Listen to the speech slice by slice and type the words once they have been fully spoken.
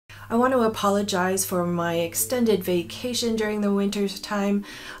I want to apologize for my extended vacation during the winter time.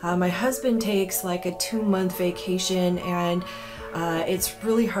 My husband takes like a 2-month vacation, and it's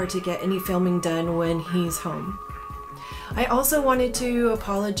really hard to get any filming done when he's home. I also wanted to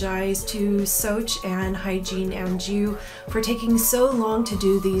apologize to Soch and Hygiene You for taking so long to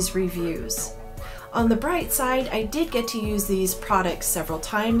do these reviews. On the bright side, I did get to use these products several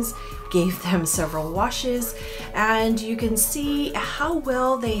times, gave them several washes, and you can see how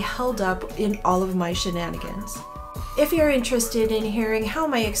well they held up in all of my shenanigans. If you're interested in hearing how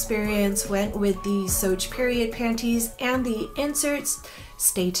my experience went with the Soch period panties and the inserts,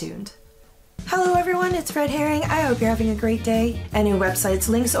 stay tuned. Hello everyone, it's Red Herring. I hope you're having a great day. Any websites,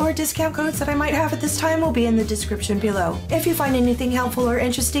 links, or discount codes that I might have at this time will be in the description below. If you find anything helpful or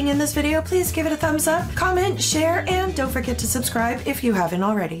interesting in this video, please give it a thumbs up, comment, share, and don't forget to subscribe if you haven't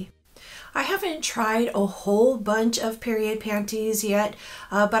already. I haven't tried a whole bunch of period panties yet,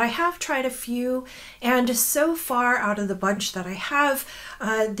 but I have tried a few, and so far out of the bunch that I have,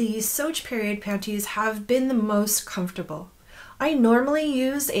 the Soch period panties have been the most comfortable. I normally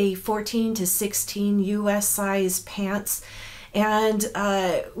use a 14 to 16 US size pants, and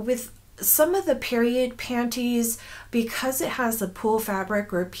with some of the period panties, because it has the pool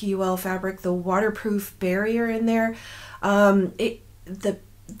fabric or PUL fabric, the waterproof barrier in there,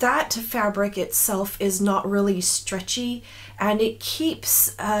 that fabric itself is not really stretchy, and it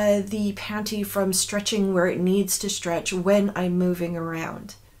keeps the panty from stretching where it needs to stretch when I'm moving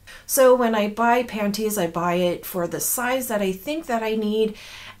around. So when I buy panties, I buy it for the size that I think that I need,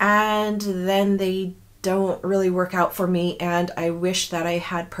 and then they don't really work out for me, and I wish that I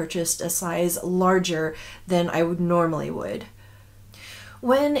had purchased a size larger than I would normally would.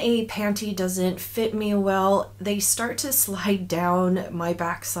 When a panty doesn't fit me well, they start to slide down my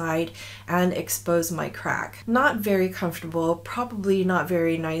backside and expose my crack. Not very comfortable, probably not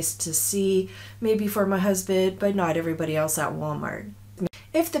very nice to see, maybe for my husband, but not everybody else at Walmart.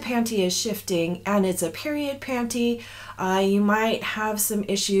 If the panty is shifting and it's a period panty, you might have some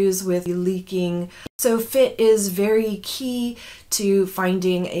issues with leaking. So fit is very key to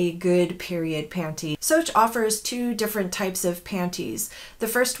finding a good period panty. Soch offers 2 different types of panties. The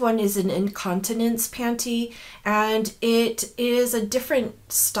first one is an incontinence panty, and it is a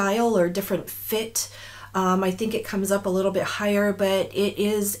different style or different fit. I think it comes up a little bit higher, but it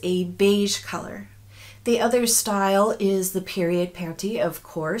is a beige color. The other style is the period panty, of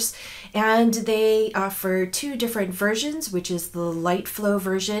course, and they offer 2 different versions, which is the light flow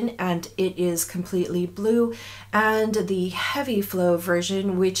version, and it is completely blue, and the heavy flow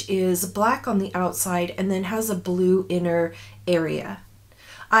version, which is black on the outside and then has a blue inner area.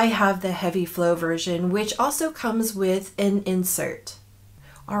 I have the heavy flow version, which also comes with an insert.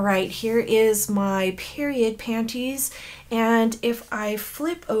 Alright, here is my period panties, and if I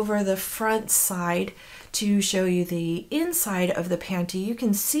flip over the front side to show you the inside of the panty, you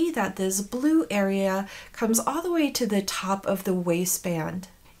can see that this blue area comes all the way to the top of the waistband.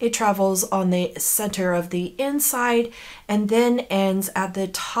 It travels on the center of the inside and then ends at the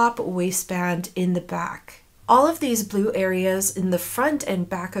top waistband in the back. All of these blue areas in the front and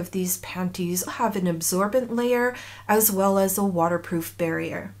back of these panties have an absorbent layer as well as a waterproof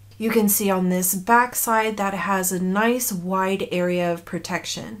barrier. You can see on this back side that it has a nice wide area of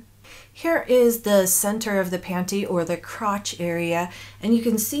protection. Here is the center of the panty, or the crotch area, and you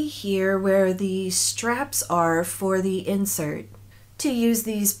can see here where the straps are for the insert. To use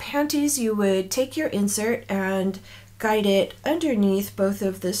these panties, you would take your insert and guide it underneath both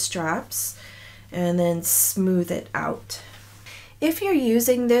of the straps and then smooth it out. If you're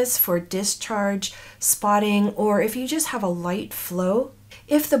using this for discharge, spotting, or if you just have a light flow,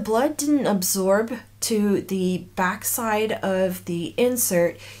 if the blood didn't absorb to the backside of the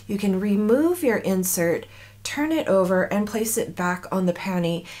insert, you can remove your insert, turn it over, and place it back on the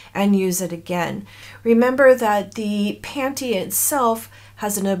panty and use it again. Remember that the panty itself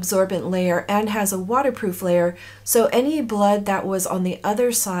has an absorbent layer and has a waterproof layer, so any blood that was on the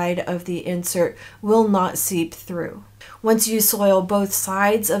other side of the insert will not seep through. Once you soil both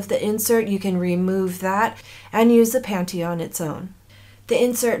sides of the insert, you can remove that and use the panty on its own. The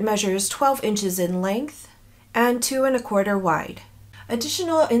insert measures 12 inches in length and 2 1/4 wide.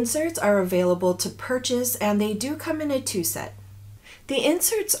 Additional inserts are available to purchase, and they do come in a 2-set. The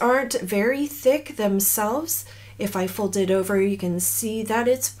inserts aren't very thick themselves. If I fold it over, you can see that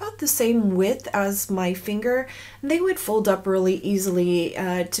it's about the same width as my finger. They would fold up really easily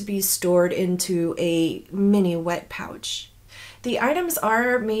to be stored into a mini wet pouch. The items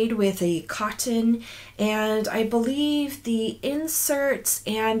are made with a cotton, and I believe the inserts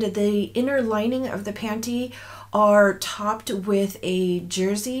and the inner lining of the panty are topped with a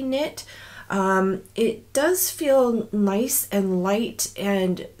jersey knit. It does feel nice and light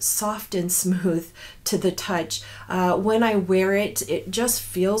and soft and smooth to the touch. When I wear it, it just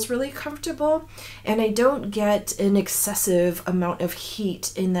feels really comfortable, and I don't get an excessive amount of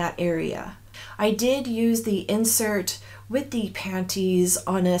heat in that area. I did use the insert with the panties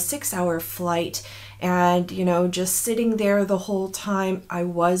on a 6-hour flight, and just sitting there the whole time, I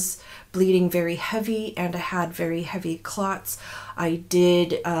was bleeding very heavy and I had very heavy clots. I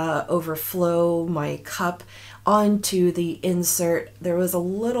did overflow my cup onto the insert. There was a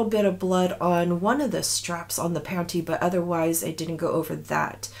little bit of blood on one of the straps on the panty, but otherwise I didn't go over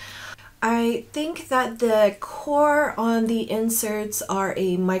that. I think that the core on the inserts are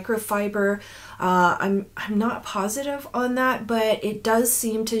a microfiber. I'm not positive on that, but it does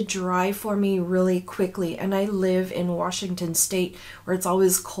seem to dry for me really quickly, and I live in Washington State where it's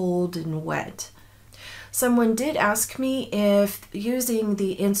always cold and wet. Someone did ask me if using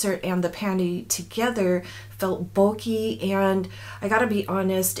the insert and the panty together felt bulky, and I gotta be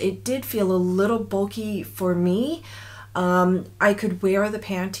honest, it did feel a little bulky for me. I could wear the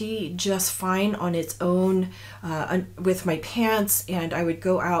panty just fine on its own with my pants, and I would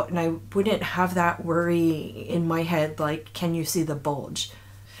go out and I wouldn't have that worry in my head like, can you see the bulge?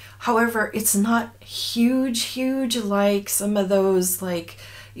 However, it's not huge like some of those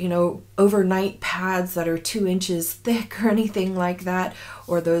overnight pads that are 2 inches thick or anything like that,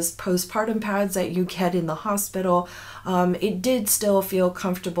 or those postpartum pads that you get in the hospital. It did still feel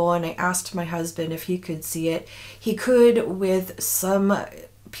comfortable, and I asked my husband if he could see it. He could with some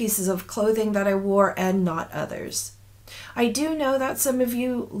pieces of clothing that I wore and not others. I do know that some of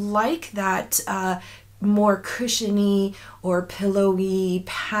you like that more cushiony or pillowy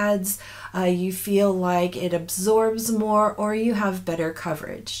pads. You feel like it absorbs more, or you have better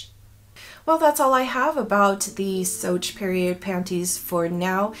coverage. Well, that's all I have about the Soch period panties for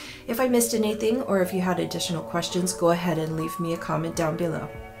now. If I missed anything, or if you had additional questions, go ahead and leave me a comment down below.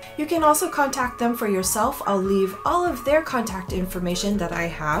 You can also contact them for yourself. I'll leave all of their contact information that I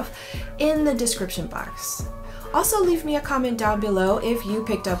have in the description box. Also, leave me a comment down below if you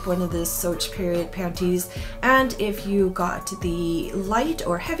picked up one of the Soch period panties, and if you got the light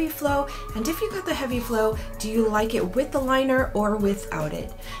or heavy flow, and if you got the heavy flow, do you like it with the liner or without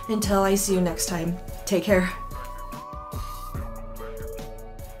it? Until I see you next time, take care.